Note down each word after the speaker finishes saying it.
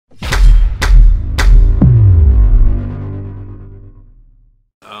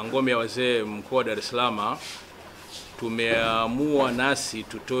ngome ya wazee mkoa wa Dar es Salaam tumeamua nasi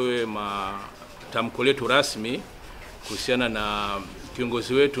tutoe tamko letu rasmi kuhusiana na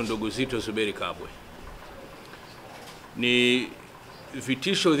kiongozi wetu ndugu Zitto Zuberi Kabwe. Ni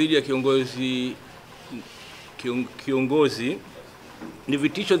vitisho dhidi ya kiongozi ni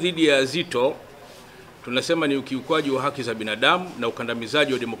vitisho dhidi ya Zitto. Tunasema ni ukiukwaji wa haki za binadamu na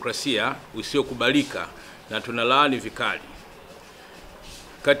ukandamizaji wa demokrasia usiokubalika na tunalaani vikali.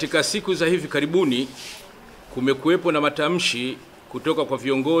 Katika siku za hivi karibuni kumekuwepo na matamshi kutoka kwa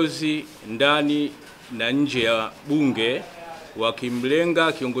viongozi ndani na nje ya bunge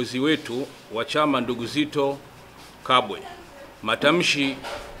wakimlenga kiongozi wetu wa chama ndugu Zitto Kabwe. Matamshi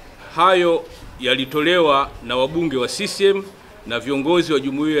hayo yalitolewa na wabunge wa CCM na viongozi wa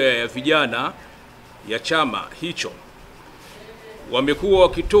jumuiya ya vijana ya chama hicho. Wamekuwa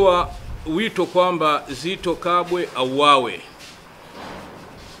wakitoa wito kwamba Zitto Kabwe auwawe.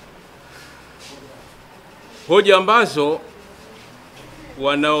 Hoja ambazo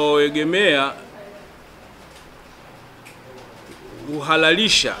wanaoegemea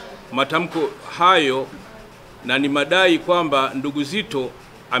uhalalisha matamko hayo na ni madai kwamba ndugu Zitto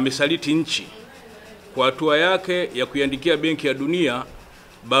amesaliti nchi kwa hatua yake ya kuiandikia Benki ya Dunia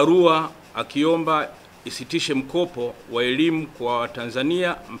barua akiomba isitishe mkopo wa elimu kwa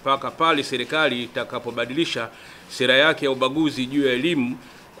Tanzania mpaka pale serikali itakapobadilisha sera yake ya ubaguzi juu ya elimu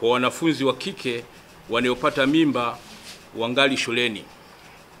kwa wanafunzi wa kike wanaopata mimba wangali shuleni.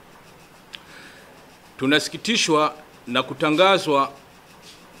 Tunasikitishwa na kutangazwa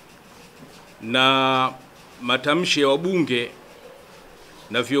na matamshi ya wabunge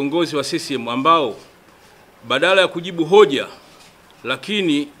na viongozi wa CCM ambao badala ya kujibu hoja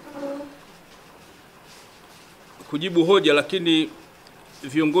lakini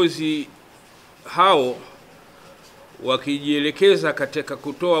viongozi hao wakijielekeza katika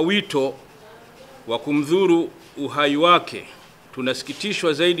kutoa wito wa kumdhuru uhai wake.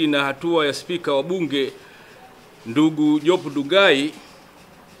 Tunasikitishwa zaidi na hatua ya spika wa bunge ndugu Job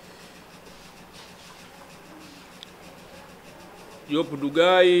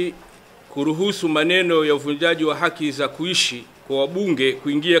Ndugai kuruhusu maneno ya uvunjaji wa haki za kuishi kwa wabunge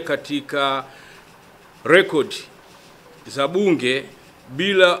kuingia katika rekodi za bunge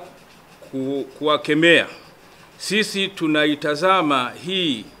bila kuwakemea. Sisi tunaitazama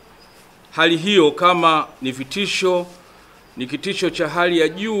hali hiyo kama ni kitisho cha hali ya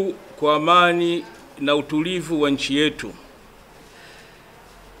juu kwa amani na utulivu wa nchi yetu.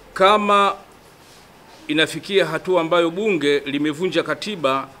 Kama inafikia hatua ambayo bunge limevunja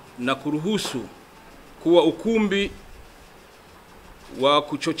katiba na kuruhusu kuwa ukumbi wa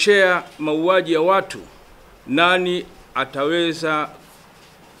kuchochea mauaji ya watu, nani ataweza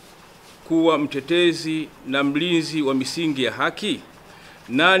kuwa mtetezi na mlinzi wa misingi ya haki?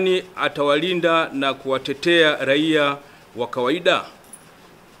 Nani atawalinda na kuwatetea raia wa kawaida?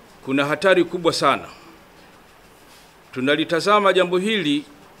 Kuna hatari kubwa sana. Tunalitazama jambo hili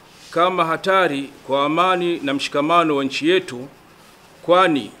kama hatari kwa amani na mshikamano wa nchi yetu,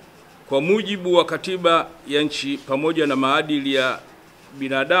 kwani kwa mujibu wa katiba ya nchi pamoja na maadili ya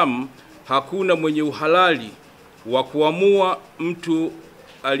binadamu hakuna mwenye uhalali wa kuamua mtu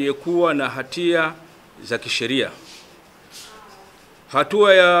aliyekuwa na hatia za kisheria.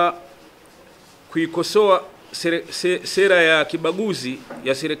 Hatua ya kuikosoa sera ya kibaguzi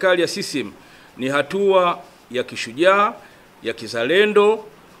ya serikali ya CCM ni hatua ya kishujaa, ya kizalendo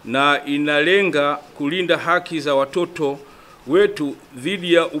na inalenga kulinda haki za watoto wetu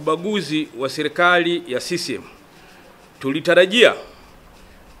dhidi ya ubaguzi wa serikali ya CCM. Tulitarajia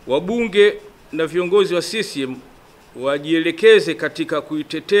wabunge na viongozi wa CCM wajielekeze katika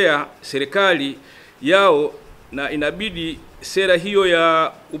kuitetea serikali yao, na inabidi sera hiyo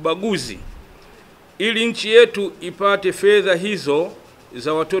ya ubaguzi ili nchi yetu ipate fedha hizo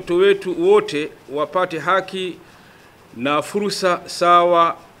za watoto wetu wote wapate haki na fursa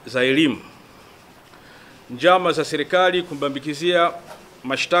sawa za elimu. Njama za serikali kumbambikizia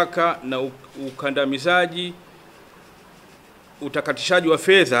mashtaka na ukandamizaji, utakatishaji wa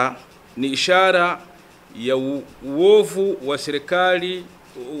fedha ni ishara ya uovu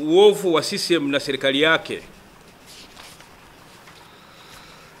wa CCM na serikali yake.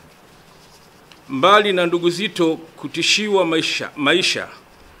 Mbali na ndugu Zitto kutishiwa maisha,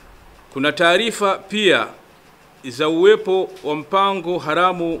 kuna taarifa pia za uwepo wa mpango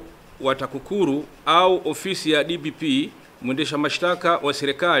haramu wa TAKUKURU au ofisi ya DPP, mwendesha mashtaka wa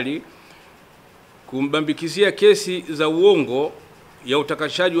serikali, kumbambikizia kesi za uongo ya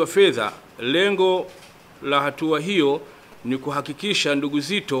utakatishaji wa fedha. Lengo la hatua hiyo ni kuhakikisha ndugu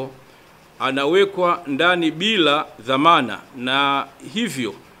Zitto anawekwa ndani bila dhamana na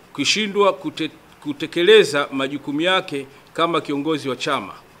hivyo kushindwa kutekeleza majukumu yake kama kiongozi wa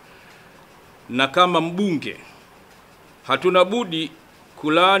chama na kama mbunge. Hatuna budi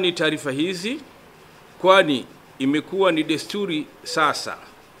kulaani taarifa hizi, kwani imekuwa ni desturi sasa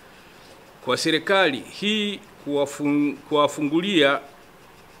kwa serikali hii kuwafungulia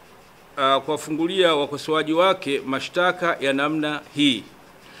wakosoaji wake mashtaka ya namna hii.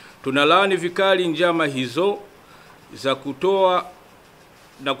 Tunalaani vikali njama hizo za kutoa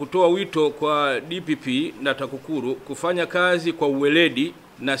wito kwa DPP na TAKUKURU kufanya kazi kwa uweledi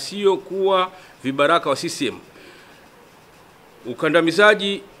na sio kuwa vibaraka wa CCM.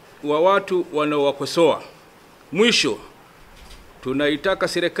 Ukandamizaji wa watu wanaowakosoa. Mwisho, tunaitaka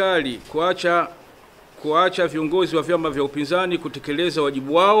serikali kuacha viongozi wa vyama vya upinzani kutekeleza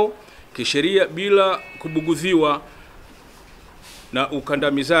wajibu wao kisheria bila kubugudhiwa na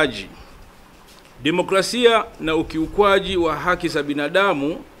ukandamizaji. Demokrasia na ukiukwaji wa haki za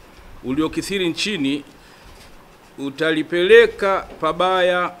binadamu uliokithiri nchini utalipeleka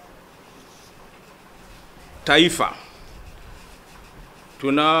pabaya taifa.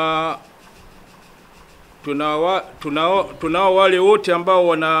 Tunao wale wote ambao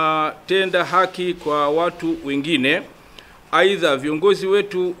wanatenda haki kwa watu wengine. Aidha, viongozi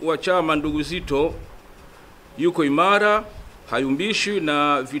wetu wa chama ndugu Zitto yuko imara, hayumbishwi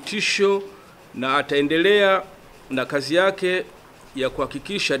na vitisho na ataendelea na kazi yake ya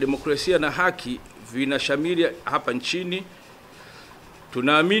kuhakikisha demokrasia na haki vinashamiri hapa nchini.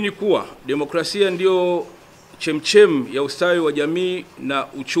 Tunaamini kuwa demokrasia ndio chemchem ya ustawi wa jamii na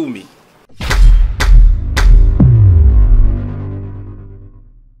uchumi.